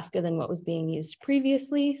for Alaska than what was being used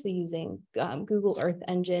previously. So using Google Earth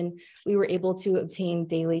Engine, we were able to obtain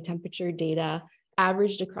daily temperature data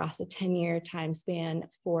averaged across a 10-year time span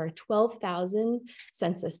for 12,000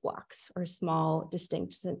 census blocks or small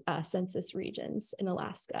distinct census regions in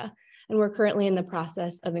Alaska. And we're currently in the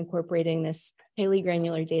process of incorporating this highly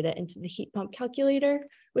granular data into the heat pump calculator,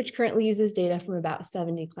 which currently uses data from about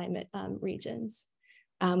 70 climate regions.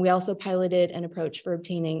 We also piloted an approach for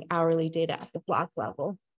obtaining hourly data at the block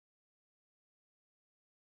level.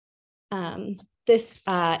 This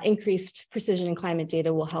increased precision in climate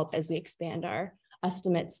data will help as we expand our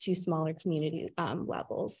estimates to smaller community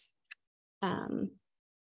levels. And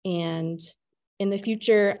in the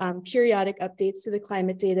future, periodic updates to the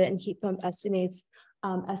climate data and heat pump estimates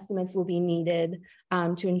will be needed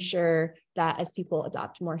to ensure that as people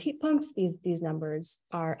adopt more heat pumps, these numbers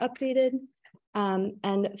are updated.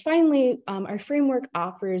 And finally, our framework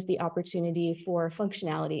offers the opportunity for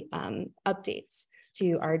functionality updates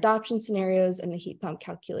to our adoption scenarios and the heat pump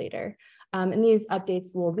calculator. And these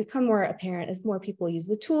updates will become more apparent as more people use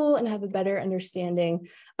the tool and have a better understanding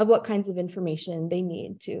of what kinds of information they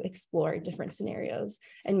need to explore different scenarios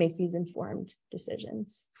and make these informed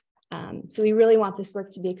decisions. So we really want this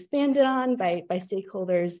work to be expanded on by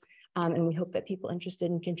stakeholders, and we hope that people interested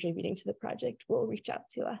in contributing to the project will reach out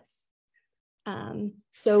to us.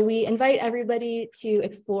 So we invite everybody to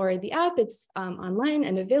explore the app. It's online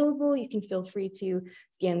and available. You can feel free to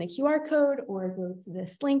scan the QR code or go to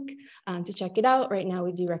this link to check it out. Right now,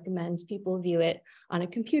 we do recommend people view it on a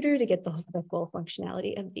computer to get the full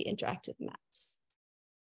functionality of the interactive maps.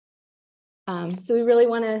 So we really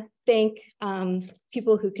want to thank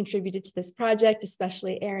people who contributed to this project,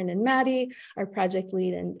 especially Aaron and Maddie, our project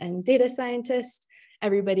lead and data scientist,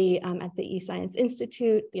 everybody at the eScience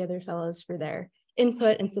Institute, the other fellows for their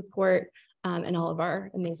input and support, and all of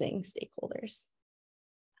our amazing stakeholders.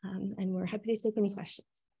 And we're happy to take any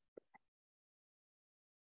questions.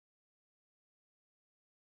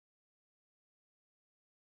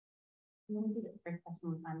 Maybe the first question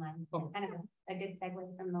was online. Kind of a good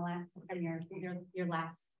segue from the last, from your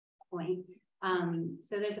last point.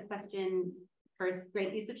 So there's a question. First,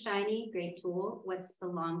 great use of Shiny, great tool. What's the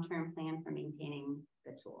long-term plan for maintaining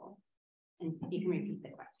the tool? And if you can repeat the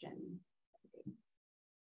question.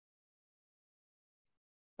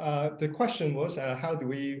 The question was, how do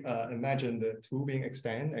we imagine the tool being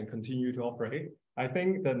extended and continue to operate? I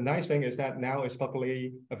think the nice thing is that now it's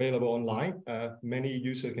publicly available online. Many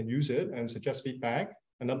users can use it and suggest feedback.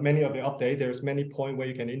 And many of the updates, there's many points where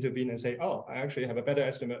you can intervene and say, oh, I actually have a better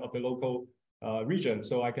estimate of the local region.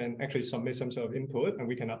 So I can actually submit some sort of input and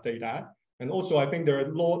we can update that. And also, I think there are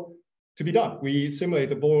a lot to be done. We simulate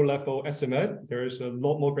the borrow level estimate. There's a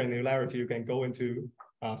lot more granularity you can go into,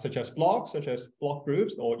 such as blocks, such as block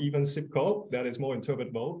groups, or even zip code that is more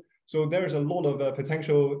interpretable. So there's a lot of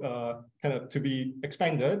potential kind of to be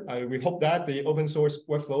expanded. We hope that the open source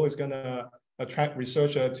workflow is going to attract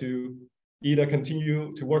researchers to either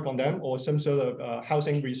continue to work on them or some sort of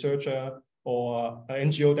housing researcher or an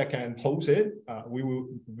NGO that can host it. We will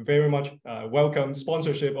very much welcome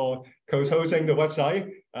sponsorship or co-hosting the website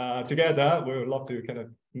together. We would love to kind of,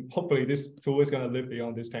 hopefully this tool is going to live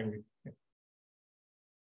beyond this 10 weeks.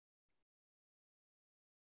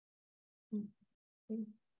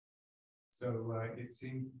 So it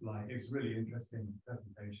seemed like it's really interesting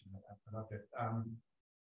presentation. I loved it.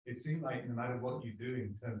 It seemed like no matter what you do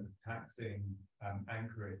in terms of taxing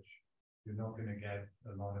anchorage, you're not going to get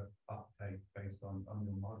a lot of uptake based on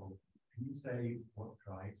your model. Can you say what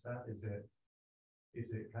drives that? Is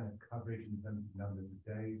it kind of coverage in terms of numbers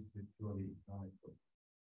of days? Is it purely economic?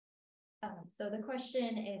 So the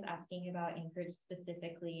question is asking about Anchorage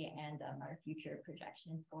specifically and our future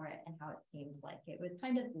projections for it and how it seemed like it was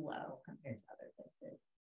kind of low compared to other places.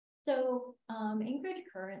 So Anchorage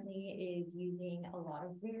currently is using a lot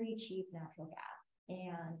of very cheap natural gas,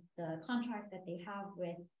 and the contract that they have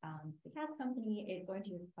with the gas company is going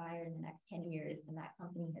to expire in the next 10 years, and that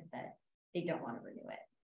company has said they don't want to renew it.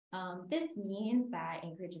 This means that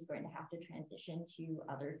Anchorage is going to have to transition to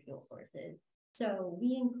other fuel sources. So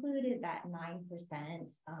we included that 9%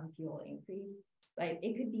 fuel increase, but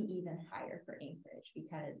it could be even higher for Anchorage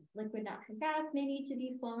because liquid natural gas may need to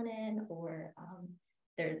be flown in, or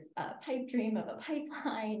there's a pipe dream of a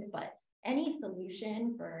pipeline, but any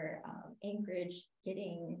solution for Anchorage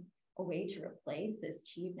getting a way to replace this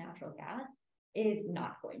cheap natural gas is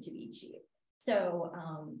not going to be cheap. So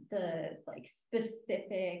the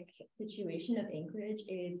specific situation of Anchorage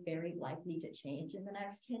is very likely to change in the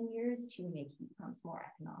next 10 years to make heat pumps more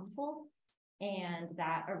economical. And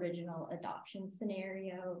that original adoption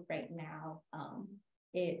scenario right now,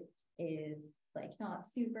 it is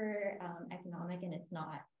not super economic, and it's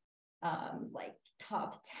not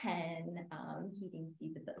top 10 heating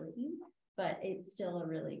feasibility, but it's still a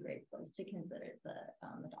really great place to consider the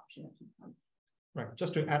adoption of heat pumps. Right.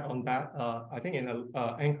 Just to add on that, I think in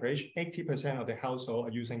Anchorage, 80% of the household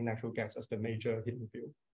are using natural gas as the major heating fuel.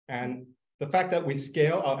 And the fact that we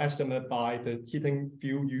scale our estimate by the heating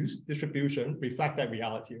fuel use distribution reflect that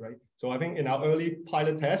reality, right? So I think in our early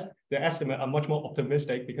pilot test, the estimate are much more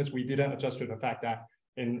optimistic because we didn't adjust to the fact that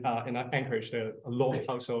in Anchorage, there are a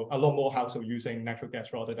lot more household using natural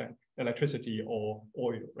gas rather than electricity or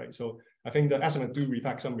oil, right? So I think the estimate do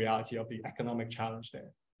reflect some reality of the economic challenge there.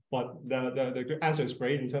 But the answer is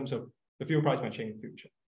great in terms of the fuel price might change in the future.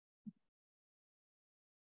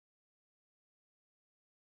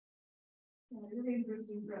 Really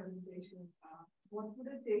interesting presentation. What would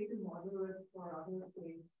it take to model it for other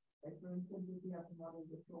states? Like for instance, if you have to model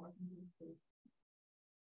this for Washington State.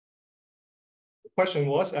 The question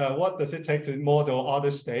was, what does it take to model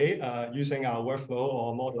other states using our workflow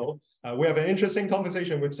or model? We have an interesting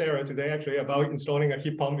conversation with Sarah today, actually, about installing a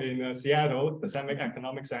heat pump in Seattle. Does that make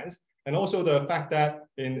economic sense? And also the fact that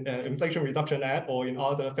in Inflation Reduction Act or in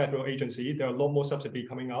other federal agencies, there are a lot more subsidy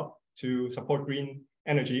coming up to support green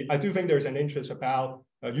energy. I do think there's an interest about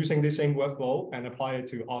using this same workflow and apply it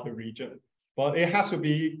to other regions. but it has to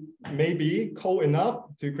be maybe cold enough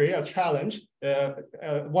to create a challenge.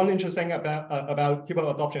 One interesting thing about heat pump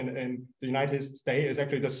adoption in the United States is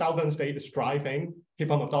actually the southern state is driving heat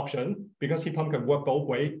pump adoption because heat pump can work both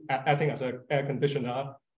ways, acting as an air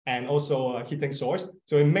conditioner and also a heating source.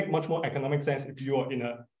 So it makes much more economic sense if you are in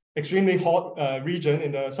an extremely hot region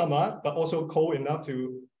in the summer, but also cold enough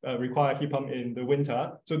to require heat pump in the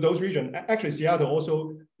winter. So those regions, actually Seattle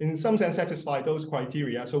also in some sense satisfy those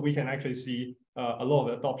criteria. So we can actually see a lot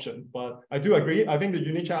of adoption. But I do agree, I think the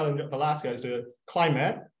unique challenge of Alaska is the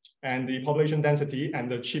climate and the population density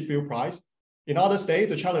and the cheap fuel price. In other states,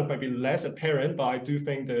 the challenge might be less apparent, but I do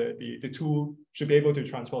think the tool should be able to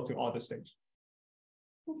transport to other states.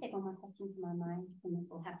 We'll take one more question from online, and this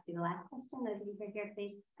will have to be the last question. Those of you who are here,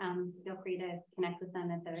 please feel free to connect with them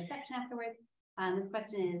at the reception afterwards. This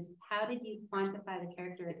question is, how did you quantify the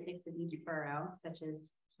characteristics of each borough, such as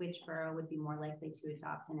which borough would be more likely to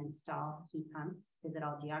adopt and install heat pumps? Is it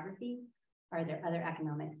all geography? Are there other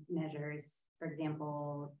economic measures, for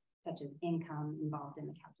example, such as income involved in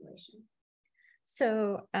the calculation?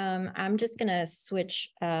 So I'm just going to switch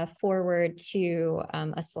forward to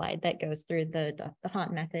a slide that goes through the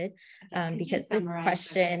HANT method because this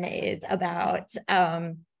question is about,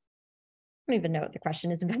 I don't even know what the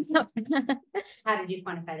question is about. How did you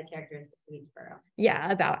quantify the characteristics of each borough?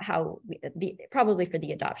 Yeah, about how, probably for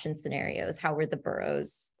the adoption scenarios, how were the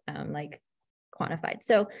boroughs like quantified?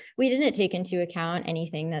 So we didn't take into account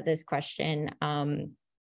anything that this question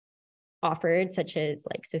offered, such as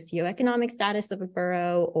like socioeconomic status of a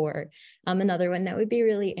borough, or another one that would be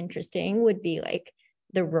really interesting would be like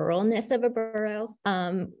the ruralness of a borough.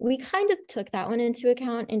 We kind of took that one into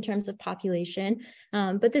account in terms of population,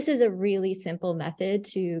 but this is a really simple method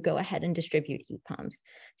to go ahead and distribute heat pumps.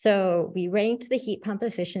 So we ranked the heat pump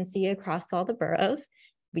efficiency across all the boroughs.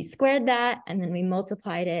 We squared that, and then we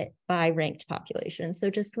multiplied it by ranked population. So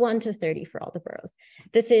just 1 to 30 for all the boroughs.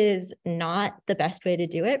 This is not the best way to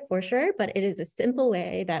do it for sure, but it is a simple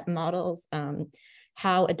way that models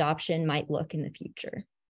how adoption might look in the future.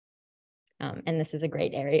 And this is a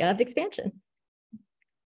great area of expansion.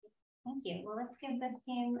 Thank you. Well, let's give this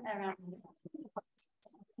team a round of applause.